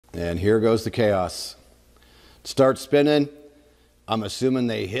And here goes the chaos. Start spinning. I'm assuming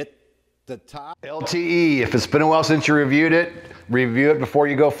they hit the top. LTE, if it's been a while since you reviewed it, review it before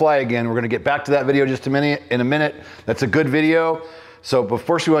you go fly again. We're gonna get back to that video just in a minute. That's a good video. So, but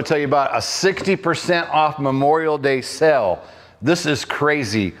first we want to tell you about a 60% off Memorial Day sale. This is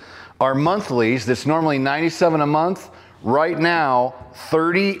crazy. Our monthlies, that's normally $97 a month, right now,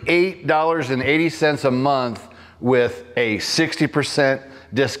 $38.80 a month with a 60%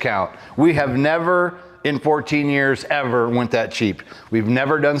 discount. We have never, in 14 years, ever went that cheap. We've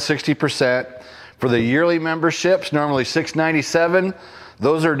never done 60%. For the yearly memberships, normally $697,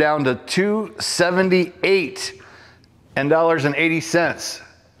 those are down to $278.80.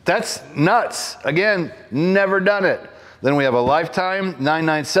 That's nuts. Again, never done it. Then we have a lifetime,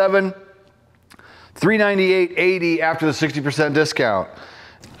 $997, $398.80 after the 60% discount.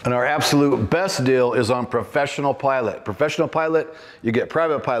 And our absolute best deal is on Professional Pilot. Professional Pilot, you get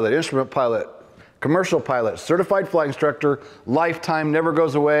private pilot, instrument pilot, commercial pilot, certified flight instructor, lifetime, never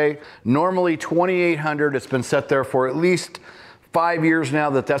goes away. Normally $2,800, it's been set there for at least 5 years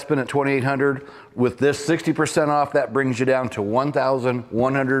now that's been at $2,800. With this 60% off, that brings you down to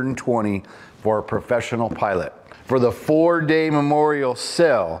 $1,120 for a Professional Pilot. For the 4-day Memorial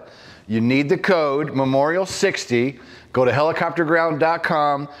sale, you need the code Memorial60. Go to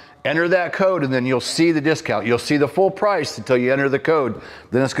helicopterground.com, enter that code, and then you'll see the discount. You'll see the full price until you enter the code.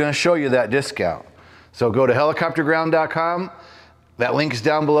 Then it's going to show you that discount. So go to helicopterground.com. That link is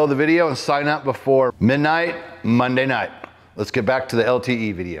down below the video, and sign up before midnight, Monday night. Let's get back to the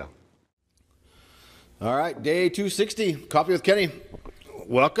LTE video. All right, day 260, Coffee with Kenny.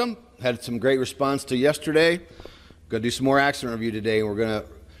 Welcome. Had some great response to yesterday. Gonna do some more accident review today, and we're gonna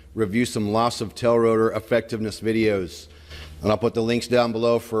review some loss of tail rotor effectiveness videos. And I'll put the links down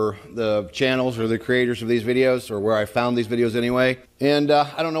below for the channels or the creators of these videos, or where I found these videos anyway. And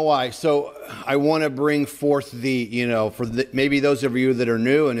I don't know why. So I want to bring forth the, for maybe those of you that are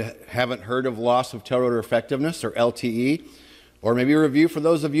new and haven't heard of loss of tail rotor effectiveness, or LTE, or maybe a review for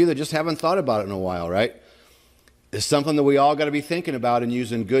those of you that just haven't thought about it in a while, right? It's something that we all got to be thinking about and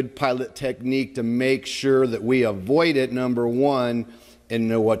using good pilot technique to make sure that we avoid it, number one, and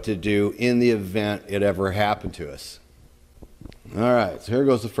know what to do in the event it ever happened to us. All right, so here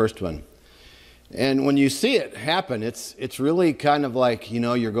goes the first one. And when you see it happen, it's really kind of like,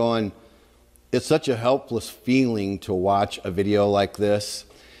 you're going, it's such a helpless feeling to watch a video like this.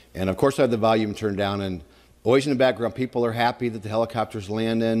 And of course I have the volume turned down, and always in the background, people are happy that the helicopter's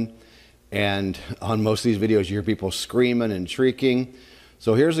landing. And on most of these videos, you hear people screaming and shrieking.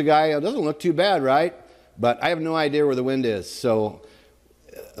 So here's a guy, it doesn't look too bad, right? But I have no idea where the wind is. So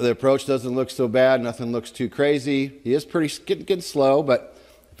the approach doesn't look so bad, nothing looks too crazy. He is getting slow, but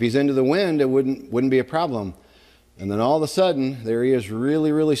if he's into the wind, it wouldn't be a problem. And then all of a sudden, there he is,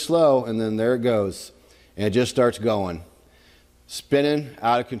 really, really slow, and then there it goes. And it just starts going. Spinning,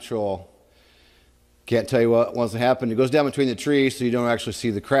 out of control. Can't tell you what wants to happen. It goes down between the trees, so you don't actually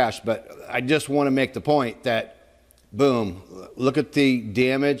see the crash. But I just want to make the point that, boom, look at the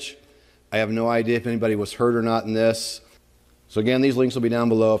damage. I have no idea if anybody was hurt or not in this. So again, these links will be down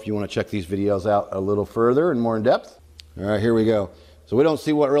below if you want to check these videos out a little further and more in depth. All right, here we go. So we don't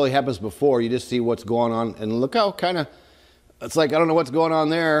see what really happens before. You just see what's going on. And look how it's like, I don't know what's going on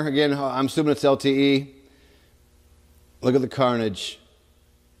there. Again, I'm assuming it's LTE. Look at the carnage.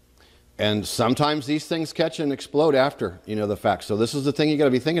 And sometimes these things catch and explode after, the fact. So this is the thing you got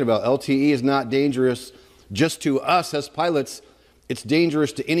to be thinking about. LTE is not dangerous just to us as pilots. It's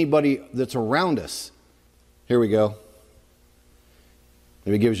dangerous to anybody that's around us. Here we go.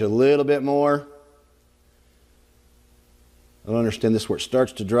 Maybe gives you a little bit more. I don't understand this where it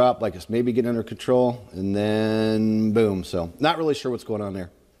starts to drop, like it's maybe getting under control, and then boom. So not really sure what's going on there.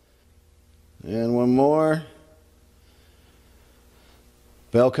 And one more.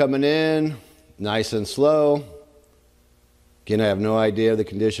 Bell coming in, nice and slow. Again, I have no idea of the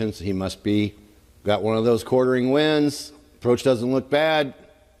conditions. He must be got one of those quartering winds. Approach doesn't look bad.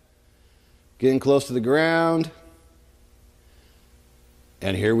 Getting close to the ground.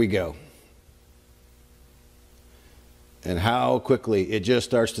 And here we go. And how quickly it just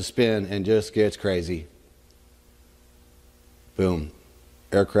starts to spin and just gets crazy. Boom.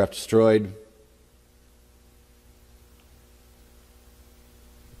 Aircraft destroyed.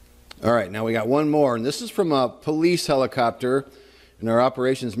 All right, now we got one more, and this is from a police helicopter, and our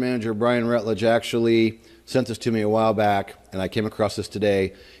operations manager, Brian Rutledge, actually sent this to me a while back, and I came across this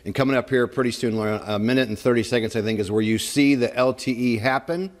today. And coming up here pretty soon, a minute and 30 seconds, I think, is where you see the LTE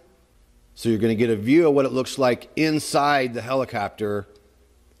happen. So you're going to get a view of what it looks like inside the helicopter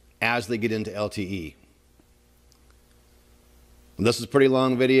as they get into LTE. This is a pretty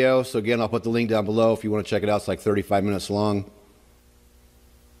long video, so again, I'll put the link down below if you want to check it out. It's like 35 minutes long.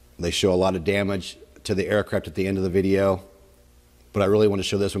 They show a lot of damage to the aircraft at the end of the video, but I really want to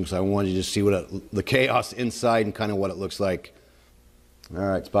show this one because I wanted you to see what the chaos inside and kind of what it looks like. All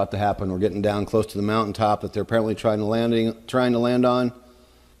right, it's about to happen. We're getting down close to the mountaintop that they're apparently trying to land on,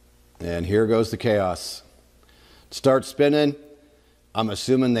 and here goes the chaos. Start spinning. I'm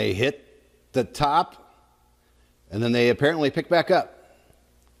assuming they hit the top, and then they apparently pick back up.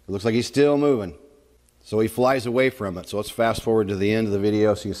 It looks like he's still moving. So he flies away from it. So let's fast forward to the end of the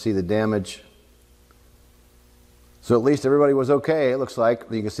video so you can see the damage. So at least everybody was okay, it looks like.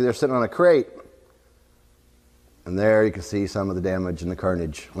 You can see they're sitting on a crate. And there you can see some of the damage and the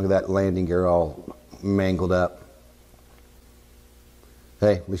carnage. Look at that landing gear all mangled up.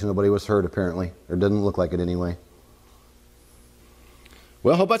 Hey, at least nobody was hurt apparently. Or doesn't look like it anyway.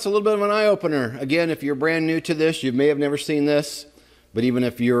 Well, I hope that's a little bit of an eye-opener. Again, if you're brand new to this, you may have never seen this. But even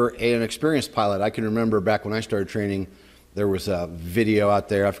if you're an experienced pilot, I can remember back when I started training, there was a video out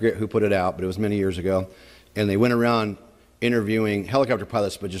there. I forget who put it out, but it was many years ago. And they went around interviewing helicopter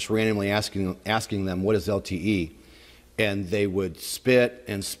pilots, but just randomly asking them, what is LTE? And they would spit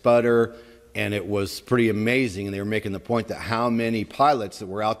and sputter, and it was pretty amazing. And they were making the point that how many pilots that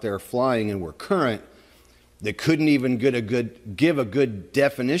were out there flying and were current that couldn't even give a good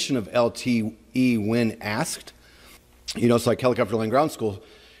definition of LTE when asked. You know, it's like helicopter land ground school.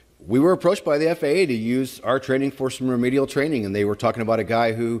 We were approached by the FAA to use our training for some remedial training, and they were talking about a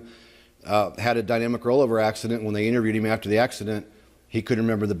guy who had a dynamic rollover accident. When they interviewed him after the accident, he couldn't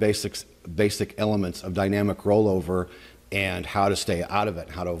remember the basic elements of dynamic rollover and how to stay out of it,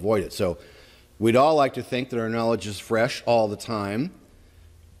 how to avoid it. So we'd all like to think that our knowledge is fresh all the time,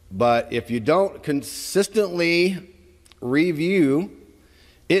 but if you don't consistently review,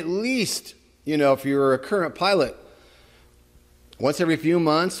 at least, you know, if you're a current pilot, once every few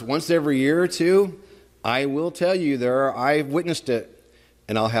months, once every year or two, I will tell you I've witnessed it,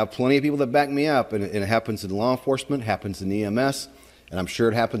 and I'll have plenty of people that back me up, and it happens in law enforcement, happens in EMS, and I'm sure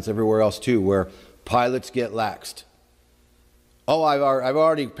it happens everywhere else too, where pilots get laxed. Oh, I've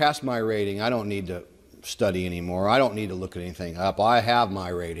already passed my rating. I don't need to study anymore. I don't need to look anything up. I have my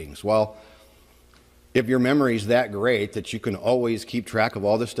ratings. Well, if your memory's that great that you can always keep track of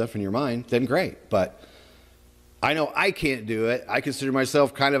all this stuff in your mind, then great. But I know I can't do it. I consider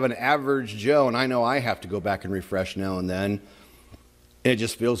myself kind of an average Joe, and I know I have to go back and refresh now and then. It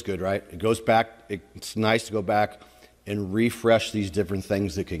just feels good, right? It goes back. It's nice to go back and refresh these different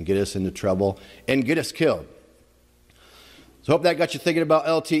things that can get us into trouble and get us killed. So hope that got you thinking about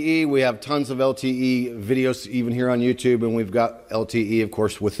LTE. We have tons of LTE videos even here on YouTube, and we've got LTE, of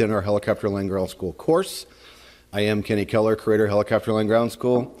course, within our Helicopter Land Ground School course. I am Kenny Keller, creator of Helicopter Land Ground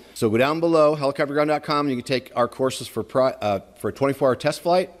School. So go down below, helicopterground.com. You can take our courses for a 24-hour test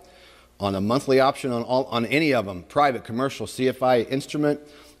flight on a monthly option on any of them, private, commercial, CFI, instrument.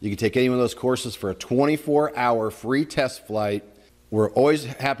 You can take any one of those courses for a 24-hour free test flight. We're always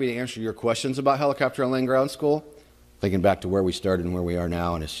happy to answer your questions about Helicopter Land Ground School. Thinking back to where we started and where we are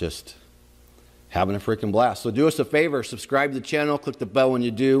now, and it's just having a freaking blast. So do us a favor, subscribe to the channel, click the bell when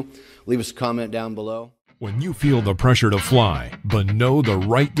you do, leave us a comment down below. When you feel the pressure to fly, but know the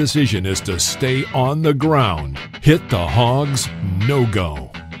right decision is to stay on the ground, hit the hogs,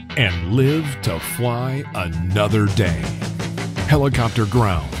 no-go, and live to fly another day.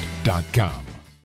 Helicopterground.com